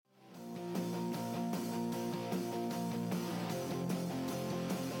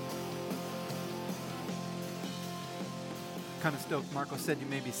Kind of stoked Marco said you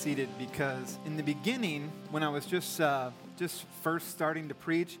may be seated, because in the beginning, when I was just first starting to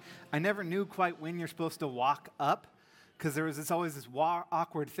preach, I never knew quite when you're supposed to walk up, because there was always this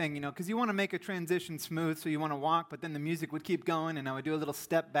awkward thing, because you want to make a transition smooth, so you want to walk, but then the music would keep going, and I would do a little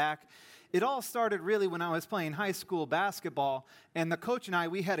step back. It all started really when I was playing high school basketball, and the coach and I,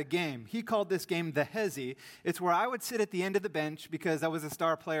 we had a game. He called this game the Hezzy. It's where I would sit at the end of the bench, because I was a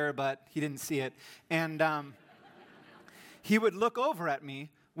star player, but he didn't see it, and he would look over at me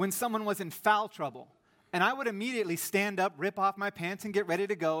when someone was in foul trouble, and I would immediately stand up, rip off my pants, and get ready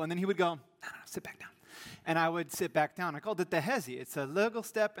to go, and then he would go, no, sit back down. And I would sit back down. I called it the Hezzy. It's a little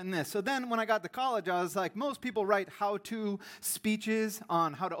step in this. So then when I got to college, I was like, most people write how-to speeches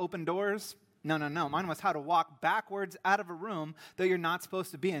on how to open doors. No. Mine was how to walk backwards out of a room that you're not supposed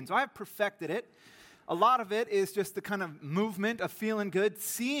to be in. So I've perfected it. A lot of it is just the kind of movement of feeling good,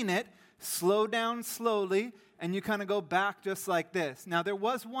 seeing it, slow down slowly, and you kind of go back just like this. Now, there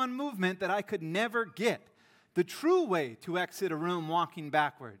was one movement that I could never get, the true way to exit a room walking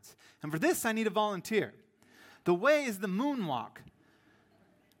backwards. And for this, I need a volunteer. The way is the moonwalk.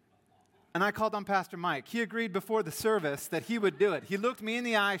 And I called on Pastor Mike. He agreed before the service that he would do it. He looked me in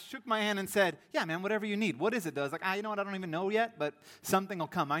the eye, shook my hand, and said, yeah, man, whatever you need. What is it, though? I was like, you know what? I don't even know yet, but something will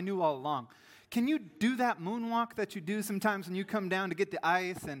come. I knew all along. Can you do that moonwalk that you do sometimes when you come down to get the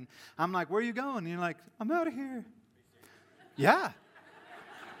ice? And I'm like, where are you going? And you're like, I'm out of here. Yeah.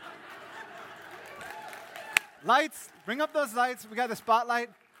 Lights, bring up those lights. We got the spotlight.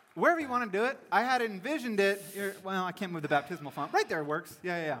 Wherever you want to do it. I had envisioned it. I can't move the baptismal font. Right there works.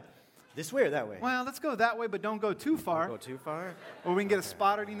 Yeah. This way or that way? Well, let's go that way, but don't go too far. Don't go too far? Or we can get a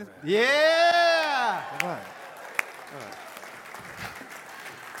spotter. Yeah! All right.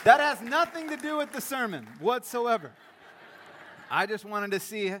 That has nothing to do with the sermon whatsoever. I just wanted to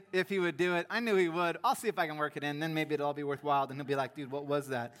see if he would do it. I knew he would. I'll see if I can work it in. Then maybe it'll all be worthwhile. And he'll be like, dude, what was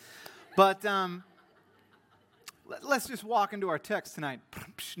that? But let's just walk into our text tonight.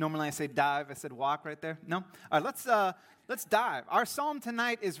 Normally I say dive. I said walk right there. No? All right, let's dive. Our psalm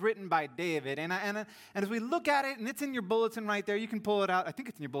tonight is written by David. And as we look at it, and it's in your bulletin right there. You can pull it out. I think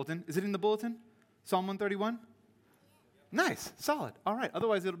it's in your bulletin. Is it in the bulletin? Psalm 131? Nice, solid. All right,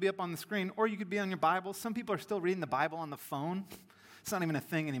 otherwise it'll be up on the screen, or you could be on your Bible. Some people are still reading the Bible on the phone. It's not even a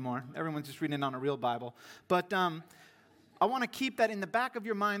thing anymore. Everyone's just reading it on a real Bible. But I want to keep that in the back of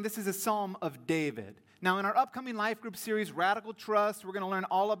your mind. This is a psalm of David. Now, in our upcoming life group series, Radical Trust, we're going to learn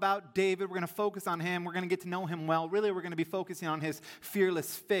all about David. We're going to focus on him. We're going to get to know him well. Really, we're going to be focusing on his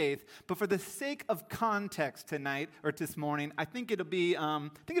fearless faith. But for the sake of context tonight, or this morning, I think it'd be a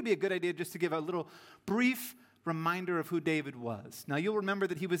good idea just to give a little brief reminder of who David was. Now, you'll remember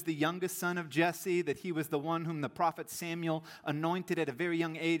that he was the youngest son of Jesse, that he was the one whom the prophet Samuel anointed at a very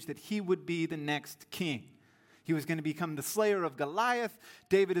young age, that he would be the next king. He was going to become the slayer of Goliath.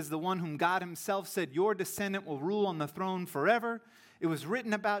 David is the one whom God himself said, your descendant will rule on the throne forever. It was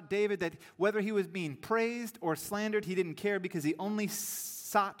written about David that whether he was being praised or slandered, he didn't care, because he only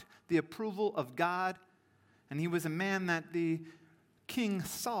sought the approval of God. And he was a man that the King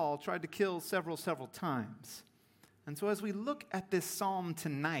Saul tried to kill several times. And so as we look at this psalm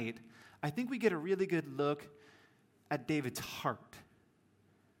tonight, I think we get a really good look at David's heart.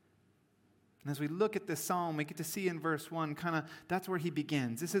 And as we look at this psalm, we get to see in verse 1, that's where he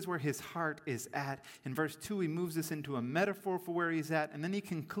begins. This is where his heart is at. In verse 2, he moves us into a metaphor for where he's at, and then he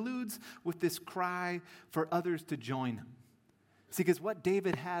concludes with this cry for others to join him. See, because what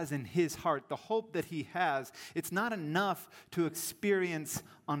David has in his heart, the hope that he has, it's not enough to experience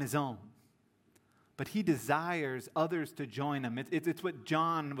on his own. But he desires others to join him. It's what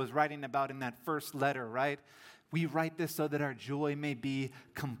John was writing about in that first letter, right? We write this so that our joy may be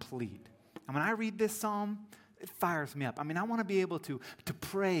complete. And when I read this psalm, it fires me up. I want to be able to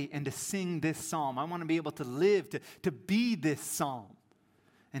pray and to sing this psalm. I want to be able to live, to be this psalm,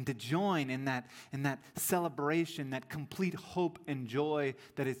 and to join in that celebration, that complete hope and joy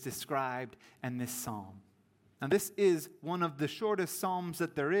that is described in this psalm. Now, this is one of the shortest psalms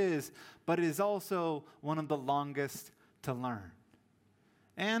that there is, but it is also one of the longest to learn.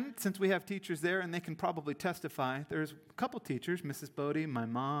 And since we have teachers there, and they can probably testify, there's a couple teachers, Mrs. Bodie, my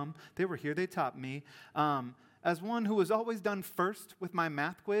mom, they were here, they taught me. As one who was always done first with my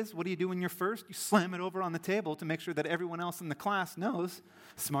math quiz, what do you do when you're first? You slam it over on the table to make sure that everyone else in the class knows,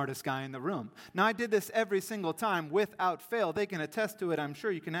 smartest guy in the room. Now, I did this every single time without fail. They can attest to it. I'm sure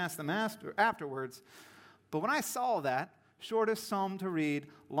you can ask them afterwards. But when I saw that, shortest psalm to read,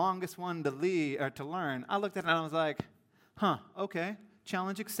 longest one to learn, I looked at it and I was like, okay,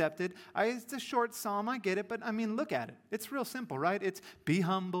 challenge accepted. It's a short psalm, I get it, but look at it. It's real simple, right? It's be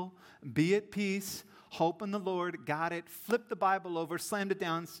humble, be at peace, hope in the Lord, got it, flipped the Bible over, slammed it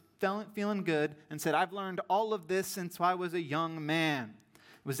down, feeling good, and said, I've learned all of this since I was a young man.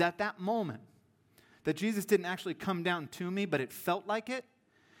 It was at that moment that Jesus didn't actually come down to me, but it felt like it.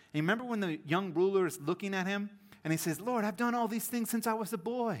 And you remember when the young ruler is looking at him, and he says, Lord, I've done all these things since I was a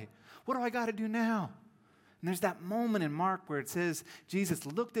boy. What do I got to do now? And there's that moment in Mark where it says Jesus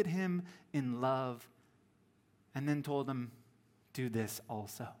looked at him in love and then told him, do this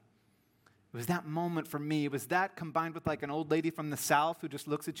also. It was that moment for me. It was that combined with like an old lady from the South who just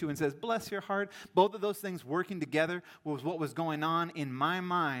looks at you and says, bless your heart. Both of those things working together was what was going on in my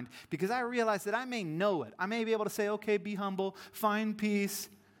mind, because I realized that I may know it. I may be able to say, okay, be humble, find peace.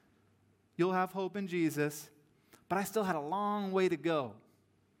 You'll have hope in Jesus. But I still had a long way to go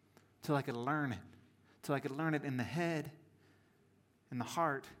till I could learn it. Till I could learn it in the head, in the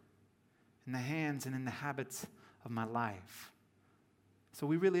heart, in the hands, and in the habits of my life. So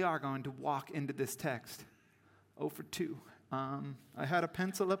we really are going to walk into this text. 0 for 2. I had a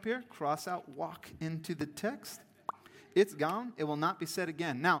pencil up here. Cross out walk into the text. It's gone. It will not be said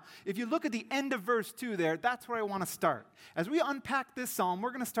again. Now, if you look at the end of verse 2 there, that's where I want to start. As we unpack this psalm,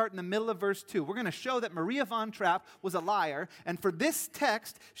 we're going to start in the middle of verse 2. We're going to show that Maria von Trapp was a liar, and for this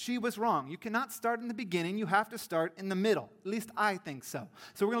text, she was wrong. You cannot start in the beginning. You have to start in the middle. At least I think so.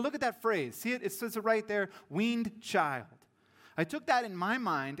 So we're going to look at that phrase. See it? It says it right there, weaned child. I took that in my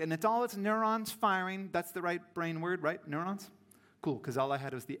mind, and it's all its neurons firing. That's the right brain word, right? Neurons? Cool, because all I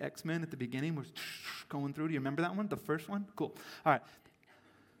had was the X-Men at the beginning was going through. Do you remember that one, the first one? Cool. All right.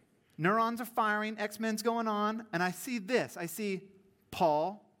 Neurons are firing, X-Men's going on, and I see this. I see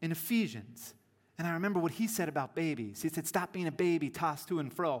Paul in Ephesians, and I remember what he said about babies. He said, stop being a baby, tossed to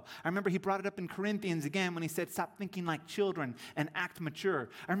and fro. I remember he brought it up in Corinthians again when he said, stop thinking like children and act mature.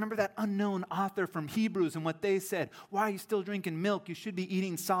 I remember that unknown author from Hebrews and what they said. Why are you still drinking milk? You should be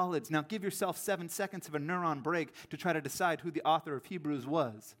eating solids. Now give yourself 7 seconds of a neuron break to try to decide who the author of Hebrews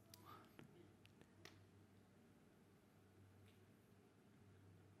was.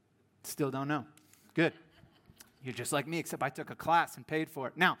 Still don't know. Good. You're just like me, except I took a class and paid for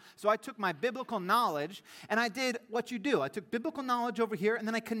it. Now, so I took my biblical knowledge, and I did what you do. I took biblical knowledge over here, and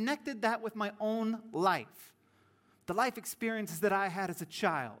then I connected that with my own life. The life experiences that I had as a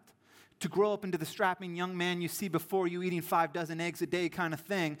child. To grow up into the strapping young man you see before you, eating 5 dozen eggs a day kind of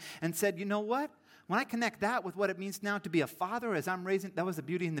thing, and said, you know what? When I connect that with what it means now to be a father as I'm raising, that was the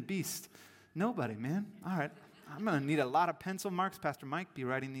Beauty and the Beast. Nobody, man. All right. I'm going to need a lot of pencil marks. Pastor Mike, be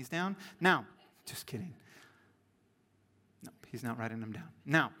writing these down. Now, just kidding. No, he's not writing them down.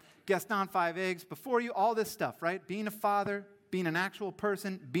 Now, Gaston 5 eggs, before you, all this stuff, right? Being a father, being an actual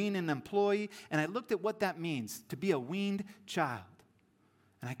person, being an employee, and I looked at what that means to be a weaned child.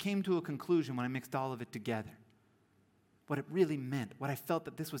 And I came to a conclusion when I mixed all of it together. What it really meant, what I felt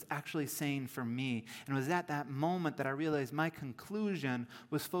that this was actually saying for me. And it was at that moment that I realized my conclusion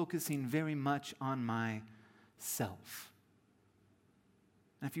was focusing very much on myself.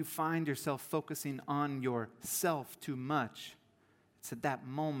 And if you find yourself focusing on yourself too much, it's at that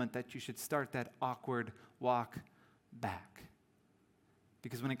moment that you should start that awkward walk back.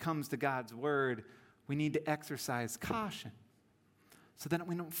 Because when it comes to God's word, we need to exercise caution so that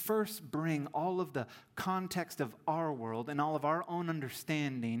we don't first bring all of the context of our world and all of our own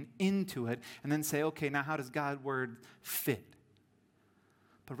understanding into it and then say, okay, now how does God's word fit?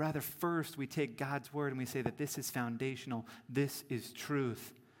 But rather first we take God's word and we say that this is foundational, this is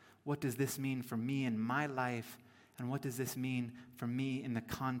truth. What does this mean for me in my life? And what does this mean for me in the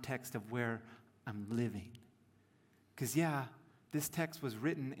context of where I'm living? Because this text was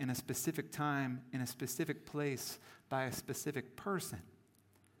written in a specific time, in a specific place, by a specific person.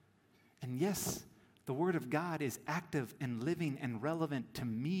 And yes, the Word of God is active and living and relevant to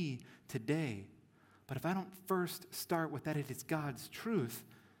me today. But if I don't first start with that it is God's truth,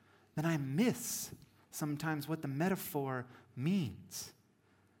 then I miss sometimes what the metaphor means.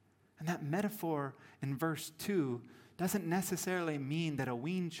 And that metaphor in verse 2 doesn't necessarily mean that a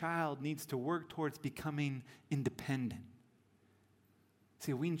weaned child needs to work towards becoming independent.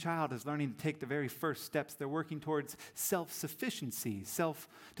 See, a weaned child is learning to take the very first steps. They're working towards self-sufficiency,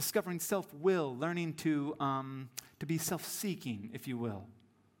 discovering self-will, learning to be self-seeking, if you will.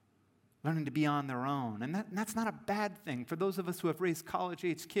 Learning to be on their own. And that's not a bad thing. For those of us who have raised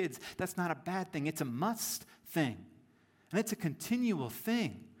college-age kids, that's not a bad thing. It's a must thing. And it's a continual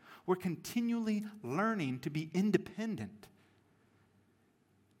thing. We're continually learning to be independent.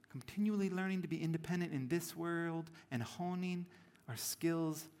 Continually learning to be independent in this world and honing our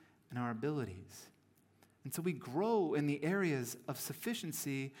skills and our abilities. And so we grow in the areas of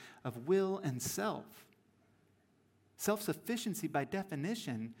sufficiency, of will and self. Self-sufficiency, by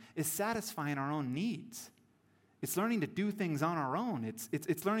definition, is satisfying our own needs. It's learning to do things on our own.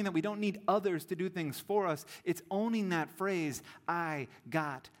 It's learning that we don't need others to do things for us. It's owning that phrase, I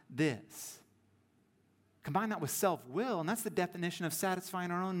got this. Combine that with self-will, and that's the definition of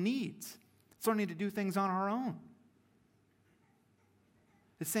satisfying our own needs. It's learning to do things on our own.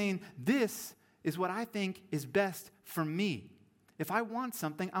 It's saying, this is what I think is best for me. If I want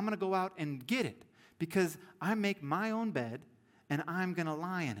something, I'm going to go out and get it because I make my own bed and I'm going to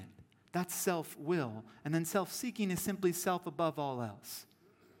lie in it. That's self-will. And then self-seeking is simply self above all else.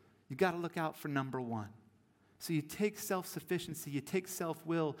 You've got to look out for number one. So you take self-sufficiency, you take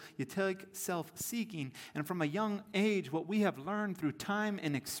self-will, you take self-seeking, and from a young age, what we have learned through time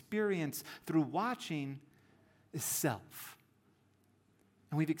and experience, through watching, is self.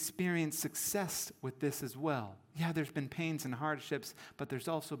 And we've experienced success with this as well. Yeah, there's been pains and hardships, but there's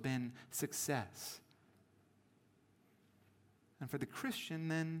also been success. And for the Christian,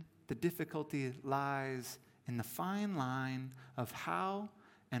 then, the difficulty lies in the fine line of how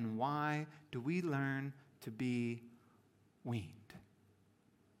and why do we learn to be weaned?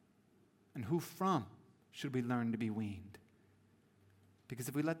 And who from should we learn to be weaned? Because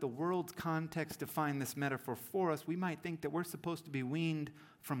if we let the world's context define this metaphor for us, we might think that we're supposed to be weaned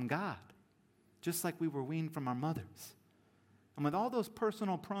from God, just like we were weaned from our mothers. And with all those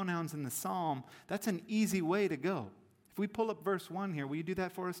personal pronouns in the psalm, that's an easy way to go. If we pull up verse 1 here, will you do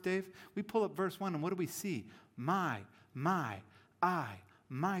that for us, Dave? We pull up verse 1, and what do we see? My, I,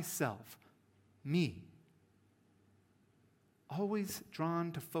 myself, me. Always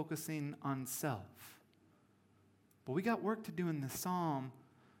drawn to focusing on self. But we got work to do in the psalm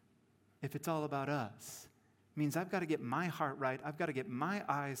if it's all about us. It means I've got to get my heart right. I've got to get my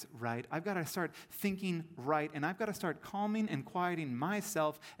eyes right. I've got to start thinking right. And I've got to start calming and quieting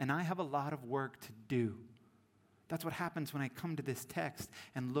myself. And I have a lot of work to do. That's what happens when I come to this text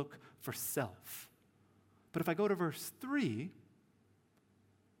and look for self. But if I go to verse 3,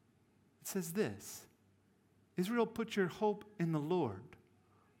 it says this: Israel, put your hope in the Lord,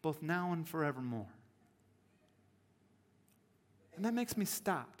 both now and forevermore. And that makes me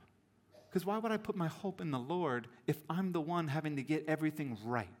stop. Because why would I put my hope in the Lord if I'm the one having to get everything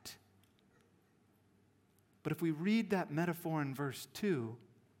right? But if we read that metaphor in verse 2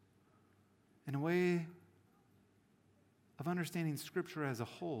 in a way of understanding Scripture as a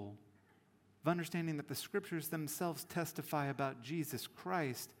whole, of understanding that the Scriptures themselves testify about Jesus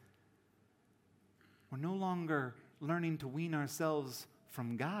Christ, we're no longer learning to wean ourselves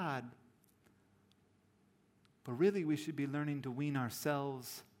from God, but really we should be learning to wean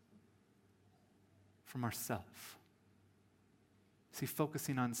ourselves from ourselves. See,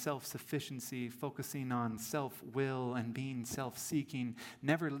 focusing on self-sufficiency, focusing on self-will and being self-seeking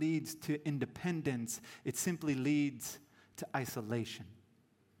never leads to independence. It simply leads to isolation.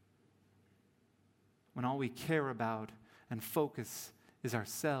 When all we care about and focus is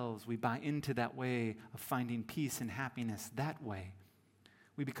ourselves, we buy into that way of finding peace and happiness that way.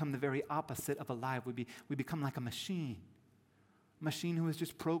 We become the very opposite of alive. We become like a machine who is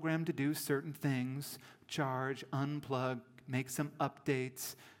just programmed to do certain things, charge, unplug, make some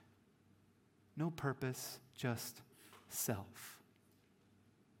updates. No purpose, just self.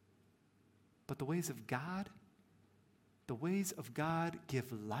 But the ways of God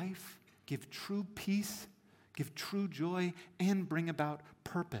give life, give true peace, give true joy, and bring about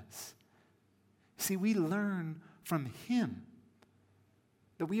purpose. See, we learn from Him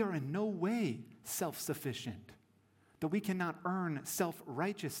that we are in no way self-sufficient, that we cannot earn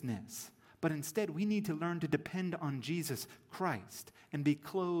self-righteousness, but instead we need to learn to depend on Jesus Christ and be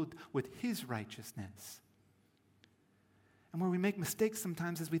clothed with His righteousness. And where we make mistakes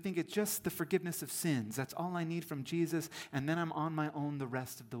sometimes is we think it's just the forgiveness of sins. That's all I need from Jesus, and then I'm on my own the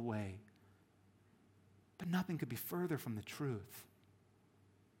rest of the way. But nothing could be further from the truth.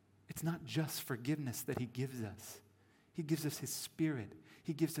 It's not just forgiveness that He gives us. He gives us His Spirit.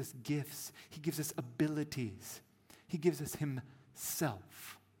 He gives us gifts. He gives us abilities. He gives us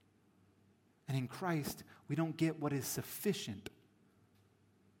Himself. And in Christ, we don't get what is sufficient.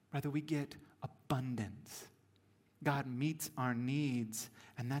 Rather, we get abundance. God meets our needs,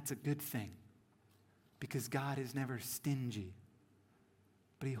 and that's a good thing because God is never stingy.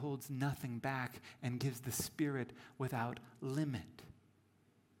 But He holds nothing back and gives the Spirit without limit.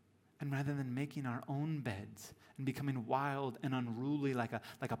 And rather than making our own beds and becoming wild and unruly like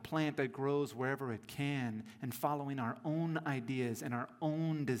a plant that grows wherever it can and following our own ideas and our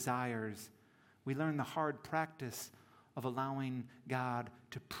own desires, we learn the hard practice of allowing God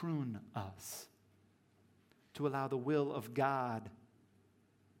to prune us, to allow the will of God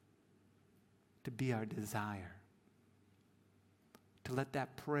to be our desire. to let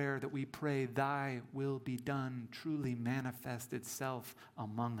that prayer that we pray, thy will be done, truly manifest itself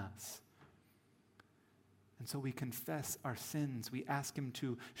among us. And so we confess our sins. We ask him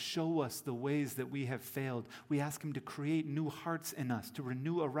to show us the ways that we have failed. We ask him to create new hearts in us, to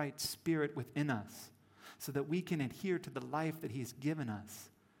renew a right spirit within us, so that we can adhere to the life that he's given us.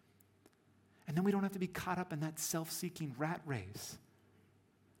 And then we don't have to be caught up in that self-seeking rat race.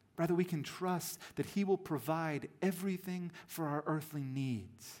 Rather, we can trust that he will provide everything for our earthly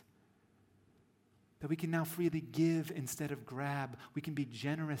needs. That we can now freely give instead of grab. We can be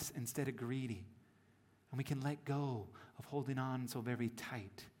generous instead of greedy. And we can let go of holding on so very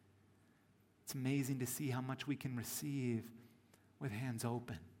tight. It's amazing to see how much we can receive with hands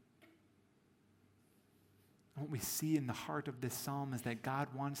open. And what we see in the heart of this psalm is that God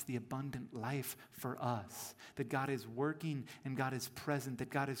wants the abundant life for us. That God is working and God is present. That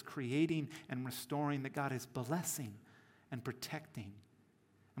God is creating and restoring. That God is blessing and protecting.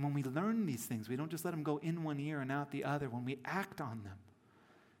 And when we learn these things, we don't just let them go in one ear and out the other. When we act on them,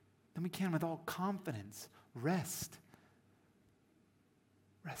 then we can with all confidence rest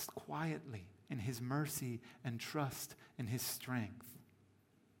quietly in his mercy and trust in his strength.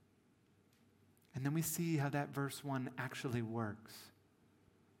 And then we see how that verse 1 actually works.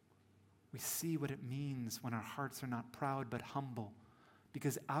 We see what it means when our hearts are not proud but humble.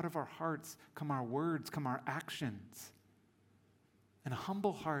 Because out of our hearts come our words, come our actions. And a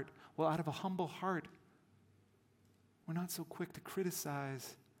humble heart, well, out of a humble heart, we're not so quick to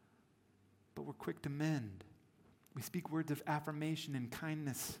criticize, but we're quick to mend. We speak words of affirmation and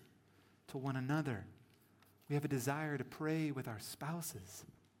kindness to one another. We have a desire to pray with our spouses.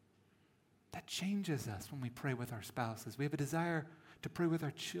 That changes us when we pray with our spouses. We have a desire to pray with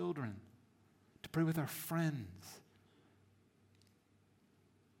our children, to pray with our friends,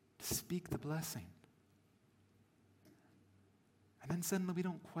 to speak the blessing. And then suddenly we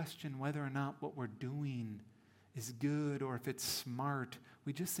don't question whether or not what we're doing is good or if it's smart.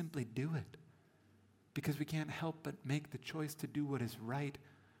 We just simply do it because we can't help but make the choice to do what is right,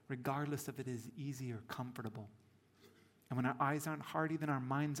 regardless if it is easy or comfortable. And when our eyes aren't hard, even our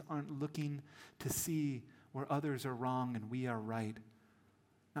minds aren't looking to see where others are wrong and we are right.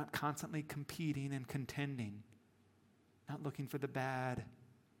 Not constantly competing and contending. Not looking for the bad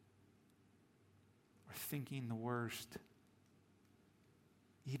or thinking the worst,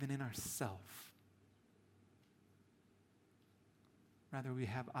 even in ourself. Rather, we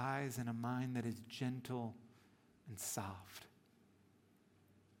have eyes and a mind that is gentle and soft.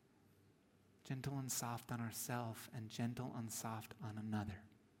 Gentle and soft on ourselves and gentle and soft on another.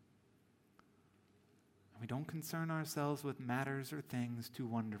 And we don't concern ourselves with matters or things too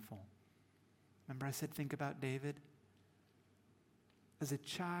wonderful. Remember I said think about David? As a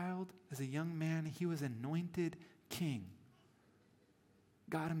child, as a young man, he was anointed king.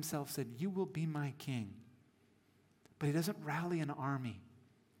 God himself said, "You will be my king." But he doesn't rally an army.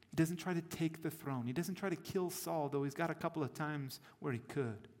 He doesn't try to take the throne. He doesn't try to kill Saul, though he's got a couple of times where he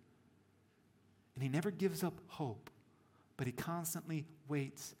could. And he never gives up hope, but he constantly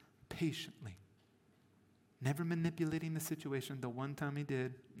waits patiently. Never manipulating the situation. The one time he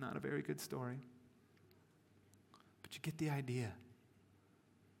did, not a very good story. But you get the idea.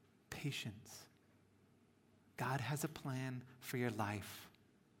 Patience. God has a plan for your life.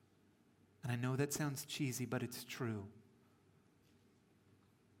 And I know that sounds cheesy, but it's true.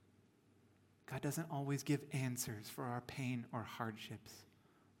 God doesn't always give answers for our pain or hardships,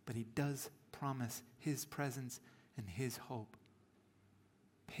 but he does promise his presence and his hope,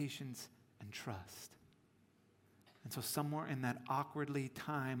 patience and trust. And so somewhere in that awkwardly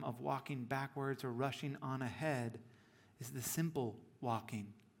time of walking backwards or rushing on ahead is the simple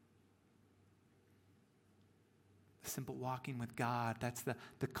walking. The simple walking with God. That's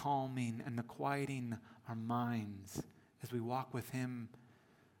the calming and the quieting our minds as we walk with him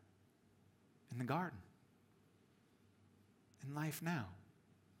in the garden, in life now.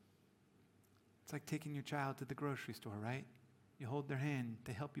 It's like taking your child to the grocery store, right? You hold their hand,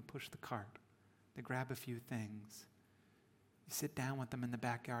 they help you push the cart. They grab a few things. You sit down with them in the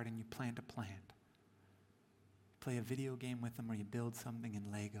backyard and you plant a plant. You play a video game with them or you build something in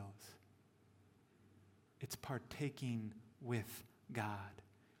Legos. It's partaking with God,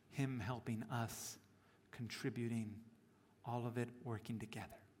 him helping us, contributing, all of it working together.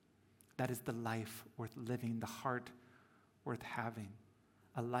 That is the life worth living, the heart worth having,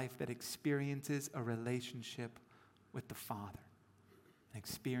 a life that experiences a relationship with the Father, and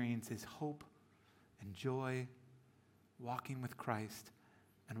experiences hope and joy, walking with Christ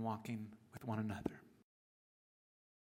and walking with one another.